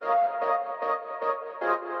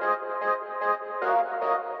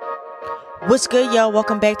What's good, y'all?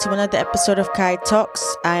 Welcome back to another episode of Qai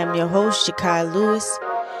Talks. I am your host, Qai Lewis.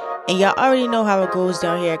 And y'all already know how it goes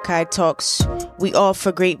down here at Qai Talks. We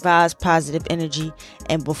offer great vibes, positive energy.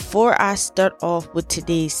 And before I start off with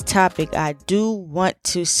today's topic, I do want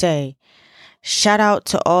to say shout out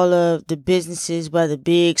to all of the businesses, whether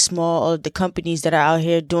big, small, all of the companies that are out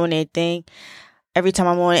here doing their thing. Every time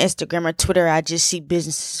I'm on Instagram or Twitter, I just see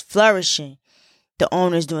businesses flourishing. The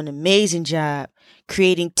owners doing an amazing job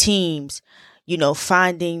creating teams,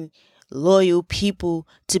 finding loyal people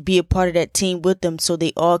to be a part of that team with them so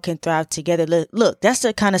they all can thrive together. Look, that's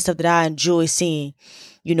the kind of stuff that I enjoy seeing.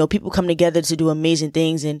 People come together to do amazing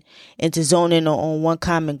things and to zone in on one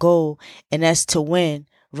common goal, and that's to win,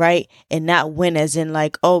 right? And not win as in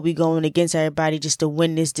like, oh, we going against everybody just to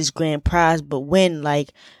win this grand prize, but win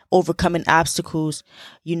like overcoming obstacles,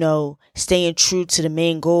 staying true to the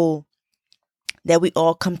main goal that we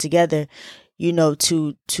all come together,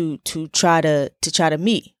 to try to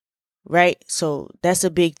meet, right? So that's a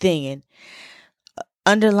big thing. And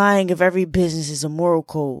underlying of every business is a moral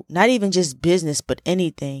code, not even just business, but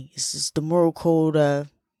anything. It's just the moral code of,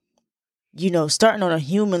 starting on a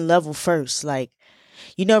human level first, like,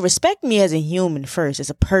 respect me as a human first, as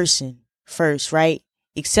a person first, right?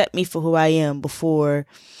 Accept me for who I am before,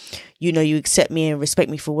 you accept me and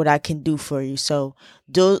respect me for what I can do for you. So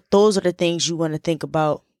those are the things you want to think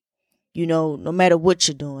about, no matter what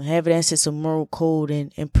you're doing. Have that sense of moral code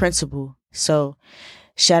and principle. So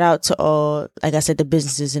shout out to all, like I said, the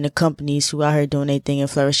businesses and the companies who are here doing their thing and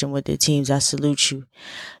flourishing with their teams. I salute you.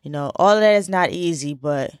 All of that is not easy,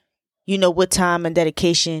 but with time and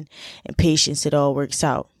dedication and patience, it all works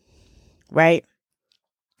out, right?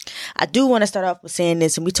 I do want to start off with saying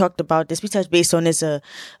this, and we talked about this. We touched base on this,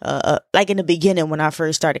 like in the beginning when I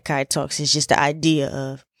first started Qai Talks. It's just the idea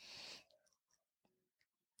of,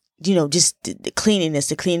 just the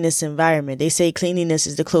cleanliness environment. They say cleanliness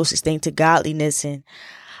is the closest thing to godliness, and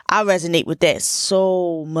I resonate with that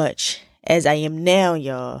so much as I am now,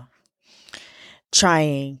 y'all,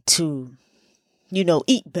 trying to,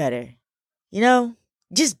 eat better,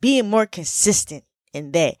 just being more consistent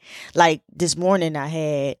in that. Like this morning I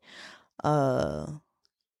had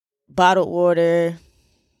bottled water,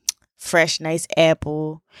 fresh nice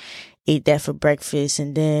apple, ate that for breakfast,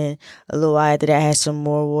 and then a little while after that I had some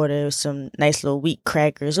more water, some nice little wheat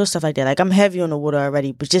crackers or stuff like that. Like I'm heavy on the water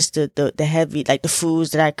already, but just the heavy, like the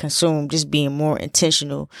foods that I consume, just being more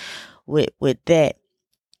intentional with that.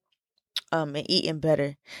 And eating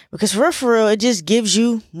better, because for real, it just gives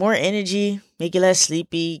you more energy, make you less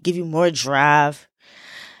sleepy, give you more drive.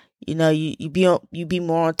 You be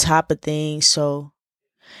more on top of things. So,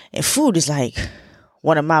 and food is like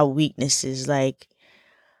one of my weaknesses. Like,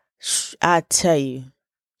 I tell you,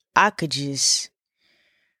 I could just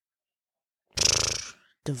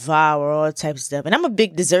devour all types of stuff. And I'm a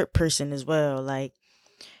big dessert person as well. Like,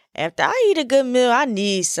 after I eat a good meal, I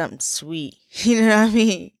need something sweet. You know what I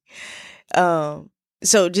mean?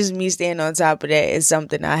 So just me staying on top of that is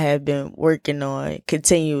something I have been working on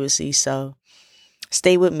continuously. So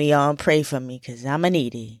stay with me, y'all, and pray for me, because I'm going to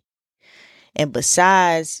need it. And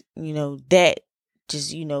besides, that,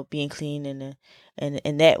 just, being clean in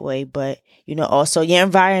that way, but, also your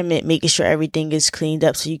environment, making sure everything is cleaned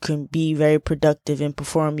up so you can be very productive and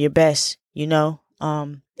perform your best, and all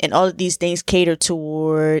of these things cater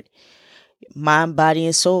toward mind, body,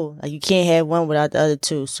 and soul. Like you can't have one without the other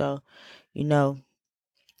two. So,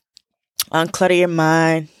 unclutter your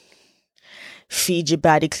mind, feed your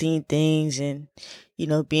body clean things, and,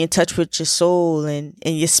 be in touch with your soul and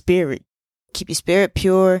your spirit. Keep your spirit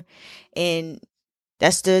pure. And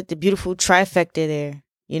that's the beautiful trifecta there.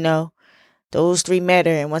 Those three matter.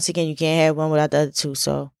 And once again, you can't have one without the other two.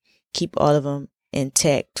 So keep all of them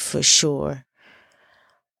intact for sure.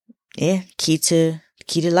 Yeah. Key to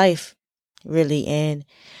life, really. And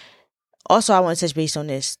also, I want to touch base on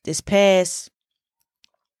this. This past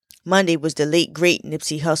Monday was the late, great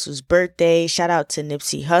Nipsey Hussle's birthday. Shout out to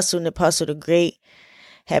Nipsey Hussle, Nip Hussle the Great.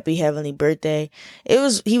 Happy heavenly birthday.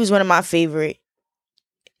 He was one of my favorite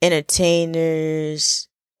entertainers,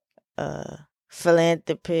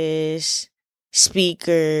 philanthropists,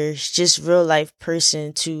 speakers, just real life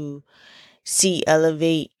person to see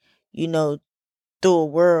elevate, through a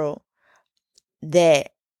world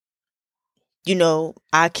that,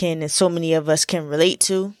 I can, and so many of us can relate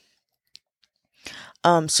to.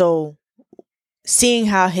 So seeing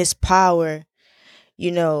how his power,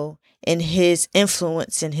 and his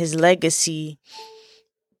influence and his legacy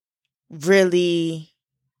really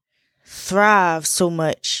thrive so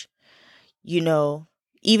much,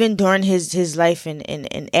 even during his life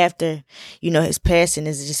and after, his passing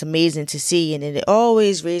is just amazing to see. And it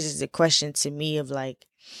always raises the question to me of like,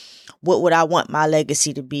 what would I want my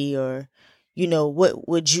legacy to be? Or, what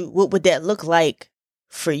would that look like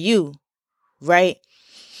for you? Right.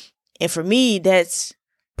 And for me, that's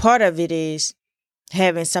part of it is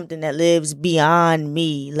having something that lives beyond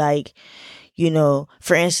me. Like,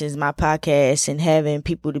 for instance, my podcast and having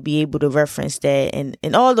people to be able to reference that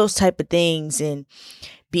and all those type of things, and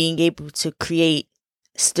being able to create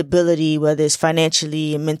stability, whether it's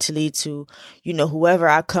financially and mentally, to, whoever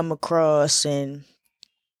I come across, and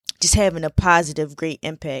just having a positive, great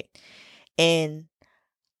impact. And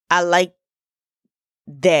I like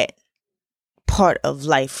that part of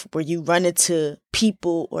life where you run into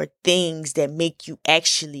people or things that make you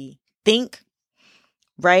actually think,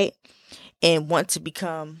 right? And want to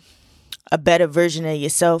become a better version of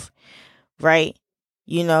yourself, right?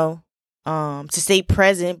 To stay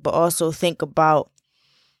present, but also think about,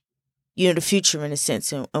 the future in a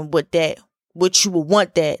sense, and what you would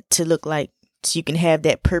want that to look like, so you can have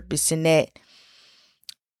that purpose and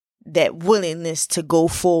that willingness to go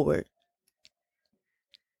forward.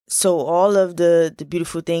 So all of the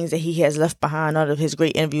beautiful things that he has left behind, all of his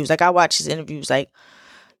great interviews, like I watch his interviews, like,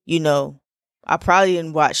 I probably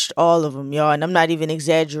didn't watch all of them, y'all, and I'm not even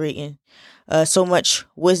exaggerating. So much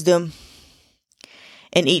wisdom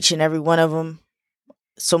in each and every one of them,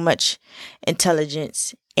 so much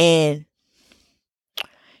intelligence, and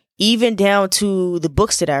even down to the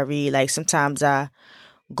books that I read. Like sometimes I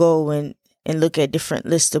go and look at different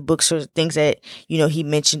lists of books or things that, he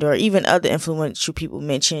mentioned, or even other influential people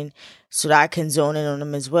mentioned, so that I can zone in on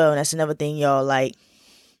them as well. And that's another thing, y'all, like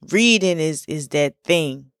reading is that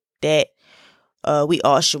thing that we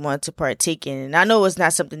all should want to partake in. And I know it's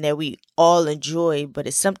not something that we all enjoy, but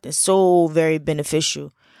it's something so very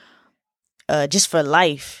beneficial, just for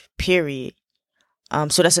life, period.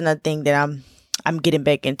 So that's another thing that I'm getting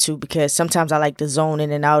back into, because sometimes I like to zone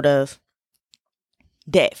in and out of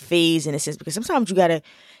that phase, in a sense, because sometimes you gotta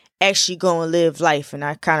actually go and live life. And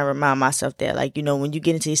I kind of remind myself that, like, when you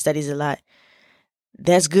get into your studies a lot,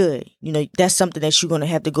 that's good. That's something that you're going to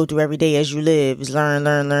have to go through every day as you live, is learn.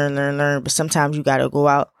 But sometimes you got to go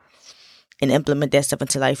out and implement that stuff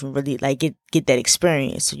into life and really like get that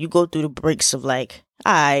experience. So you go through the breaks of like,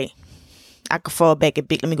 all right, I could fall back a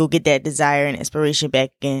bit. Let me go get that desire and inspiration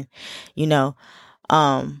back again,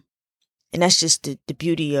 and that's just the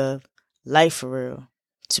beauty of life, for real.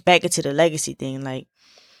 So back into the legacy thing, like,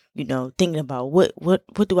 thinking about what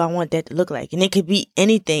do I want that to look like? And it could be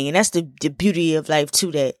anything. And that's the beauty of life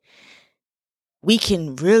too, that we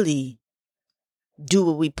can really do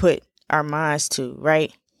what we put our minds to,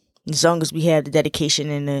 right? As long as we have the dedication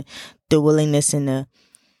and the willingness and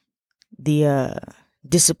the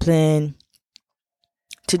discipline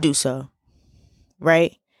to do so,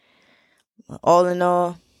 right? All in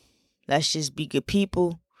all, let's just be good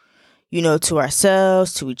people, to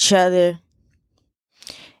ourselves, to each other,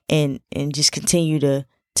 and just continue to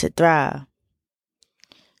thrive.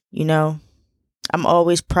 I'm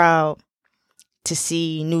always proud to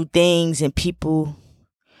see new things and people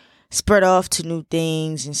spread off to new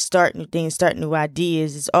things and start new things, start new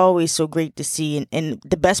ideas. It's always so great to see. And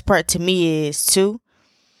the best part to me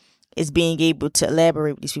is being able to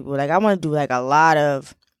elaborate with these people. Like I want to do like a lot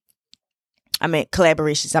of,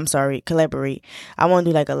 collaborations. Collaborate. I want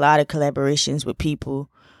to do like a lot of collaborations with people.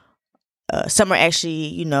 Some are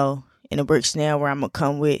actually, in the works now, where I'm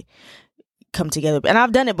going to come together. And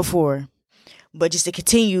I've done it before, but just to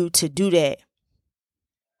continue to do that,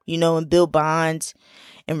 and build bonds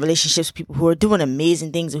and relationships with people who are doing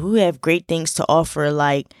amazing things and who have great things to offer,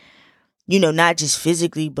 like, not just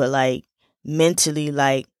physically, but like mentally,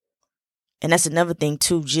 like, and that's another thing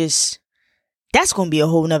too, just, that's going to be a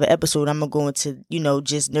whole nother episode. I'm going to go into,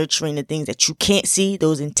 just nurturing the things that you can't see,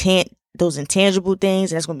 those intangible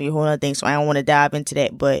things. And that's going to be a whole other thing. So I don't want to dive into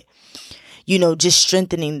that, but, just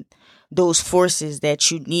strengthening those forces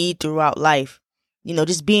that you need throughout life,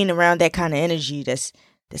 just being around that kind of energy that's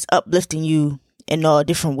uplifting you in all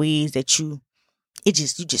different ways that you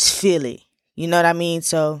just feel it. You know what I mean?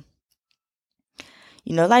 So,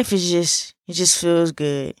 life is it just feels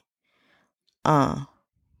good.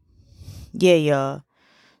 Yeah, y'all.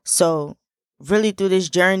 So really through this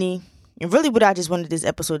journey, and really what I just wanted this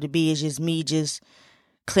episode to be is just me just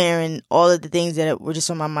clearing all of the things that were just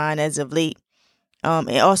on my mind as of late. And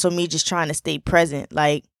also me just trying to stay present,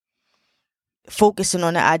 like focusing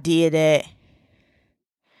on the idea that,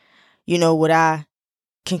 what I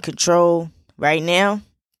can control right now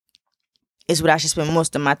is what I should spend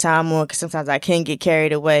most of my time on, because sometimes I can get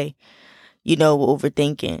carried away, with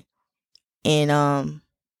overthinking. And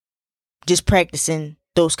just practicing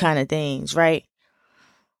those kind of things, right?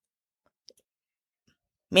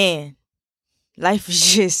 Man, life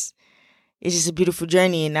is just it's just a beautiful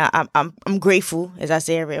journey, and I'm grateful, as I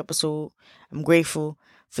say every episode. I'm grateful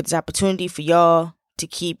for this opportunity for y'all to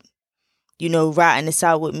keep, riding this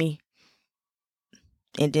out with me,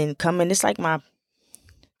 and then coming. It's like my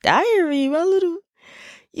diary, my little,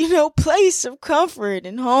 place of comfort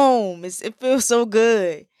and home. It feels so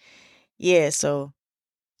good. Yeah, so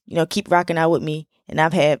keep rocking out with me, and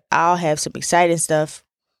I'll have some exciting stuff,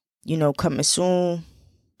 coming soon.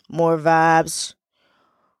 More vibes,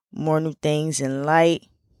 more new things in light.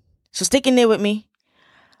 So stick in there with me.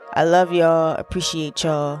 I love y'all, appreciate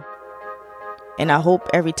y'all. And I hope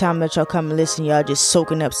every time that y'all come and listen, y'all just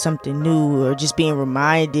soaking up something new, or just being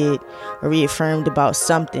reminded or reaffirmed about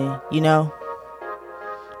something,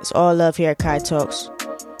 It's all love here at Qai Talks.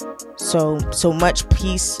 So much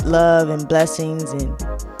peace, love, and blessings,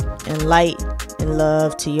 and light and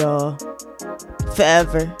love to y'all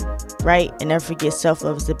forever, right? And never forget,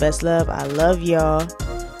 self-love is the best love. I love y'all.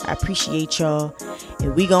 I appreciate y'all.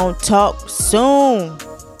 And we gonna talk soon.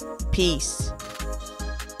 Peace.